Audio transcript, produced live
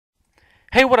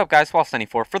Hey, what up guys, Swallace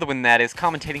for the win that is,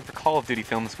 commentating for Call of Duty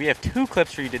films. We have two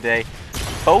clips for you today,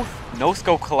 both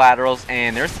no-scope collaterals,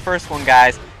 and there's the first one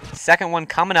guys, second one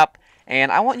coming up,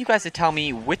 and I want you guys to tell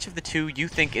me which of the two you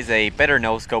think is a better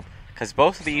no-scope, because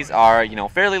both of these are,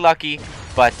 fairly lucky,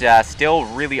 but still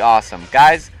really awesome.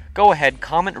 Guys, go ahead,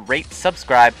 comment, rate,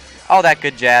 subscribe, all that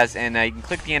good jazz, and you can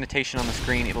click the annotation on the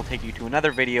screen. It'll take you to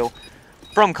another video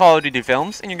from Call of Duty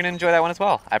films, and you're going to enjoy that one as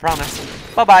well, I promise.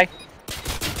 Bye-bye.